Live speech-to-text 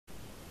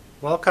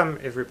Welcome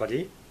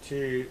everybody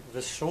to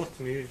this short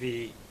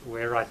movie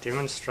where I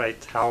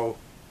demonstrate how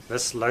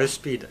this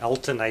low-speed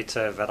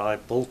alternator that I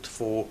built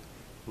for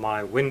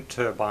my wind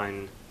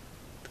turbine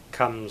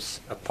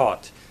comes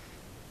apart.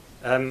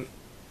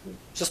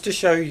 Just to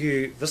show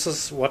you, this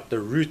is what the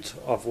root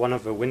of one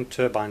of the wind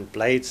turbine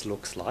blades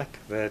looks like.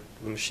 The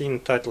machine in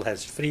total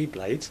has 3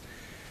 blades.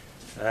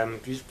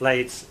 These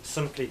blades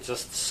simply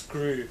just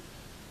screw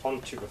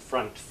onto the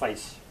front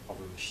face of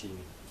the machine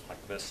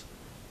like this.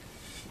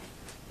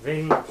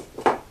 Then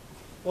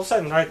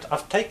also note,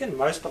 I've taken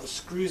most of the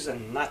screws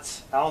and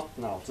nuts out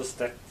now, just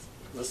that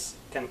this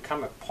can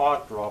come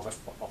apart rather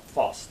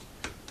fast.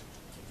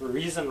 The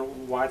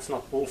reason why it's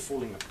not all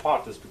falling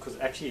apart is because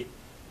actually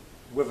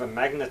with the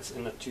magnets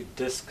in the 2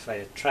 discs,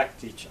 they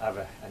attract each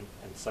other, and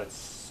so it's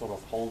sort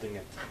of holding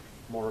it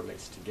more or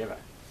less together.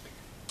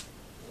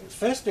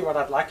 Firstly, what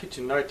I'd like you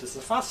to note is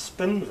if I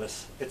spin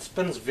this, it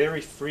spins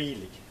very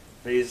freely.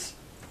 There's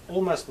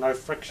almost no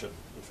friction.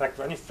 In fact,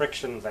 the only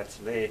friction that's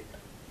there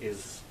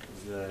is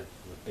the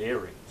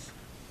bearings.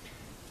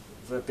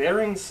 The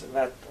bearings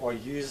that are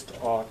used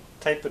are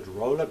tapered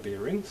roller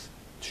bearings,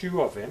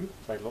 2 of them.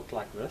 They look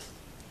like this.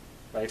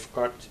 They've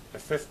got a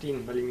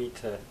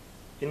 15mm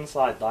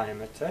inside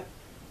diameter,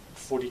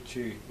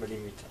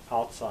 42mm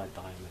outside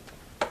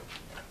diameter.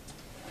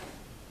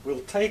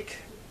 We'll take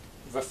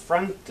the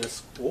front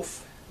disc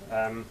off.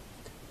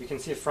 You can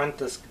see the front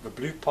disc, the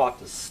blue part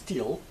is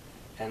steel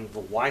and the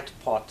white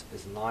part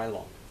is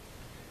nylon.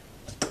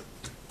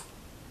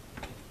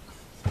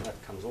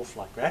 That comes off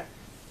like that.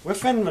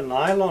 Within the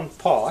nylon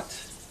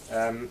part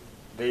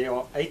there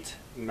are 8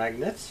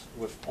 magnets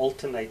with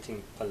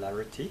alternating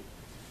polarity.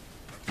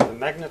 The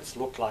magnets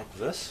look like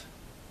this.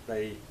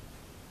 They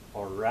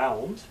are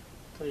round,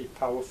 pretty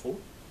powerful,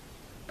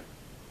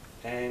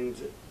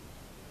 and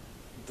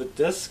the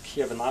disc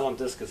here, the nylon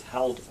disc, is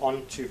held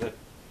onto the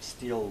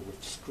steel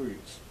with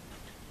screws.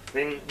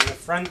 Then in the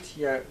front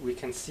here we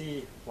can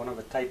see one of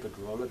the tapered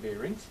roller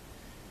bearings.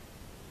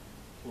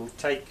 We'll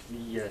take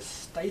the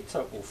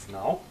stator off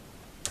now,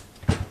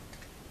 like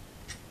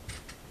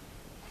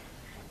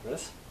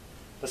this.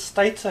 The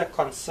stator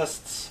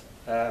consists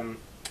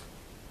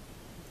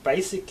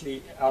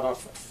basically out of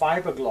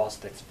fiberglass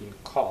that's been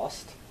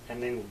cast,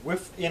 and then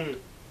within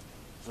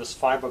this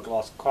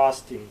fiberglass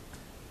casting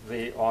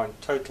there are in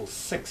total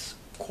 6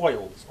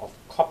 coils of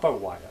copper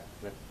wire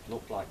that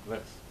look like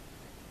this.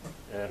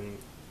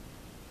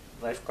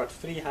 They've got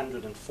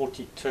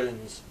 340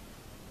 turns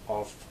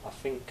of, I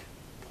think,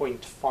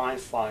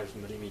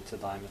 0.55mm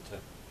diameter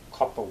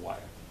copper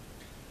wire.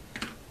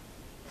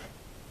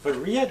 The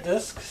rear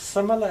disc,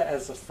 similar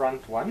as the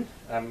front one,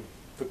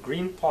 the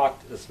green part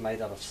is made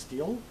out of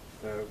steel,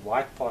 the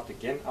white part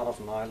again out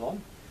of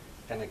nylon,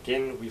 and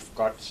again we've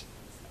got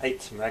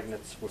 8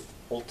 magnets with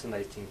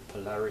alternating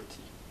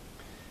polarity.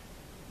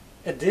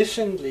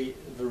 Additionally,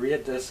 the rear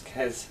disc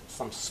has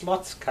some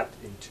slots cut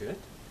into it.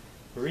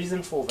 The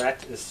reason for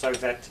that is so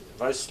that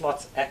those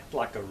slots act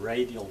like a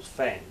radial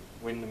fan.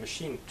 When the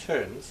machine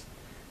turns,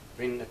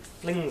 then it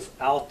flings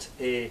out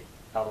air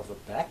out of the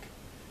back.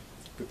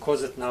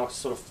 Because it now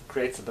sort of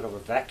creates a bit of a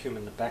vacuum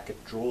in the back,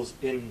 it draws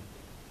in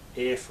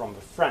air from the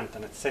front,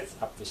 and it sets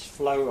up this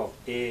flow of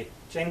air,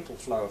 gentle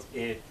flow of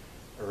air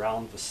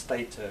around the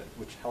stator,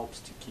 which helps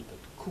to keep it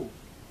cool.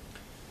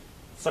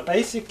 So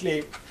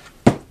basically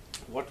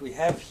what we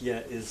have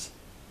here is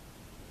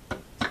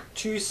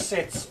 2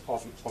 sets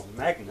of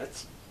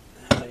magnets.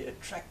 They're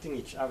attracting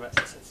each other,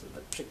 so it's a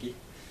bit tricky.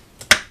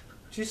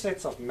 2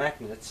 sets of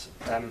magnets,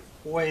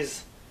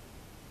 always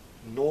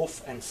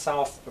north and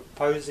south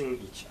opposing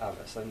each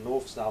other, so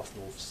north, south,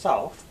 north,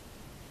 south.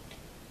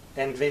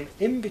 And then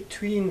in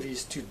between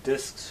these 2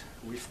 discs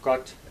we've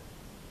got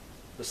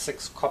the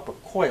 6 copper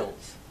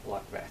coils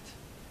like that.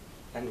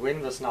 And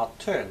when this now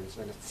turns,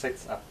 then it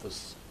sets up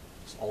this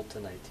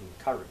alternating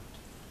current.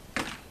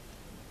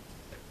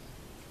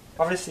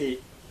 Obviously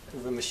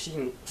the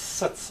machine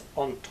sits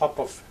on top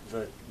of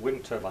the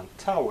wind turbine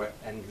tower,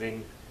 and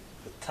then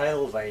the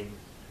tail vane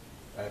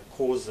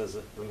causes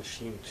the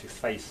machine to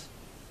face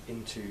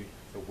into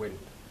the wind.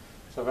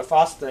 So the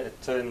faster it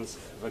turns,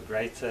 the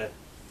greater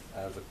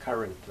the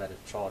current that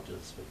it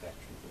charges the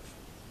battery with.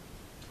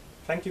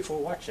 Thank you for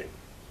watching.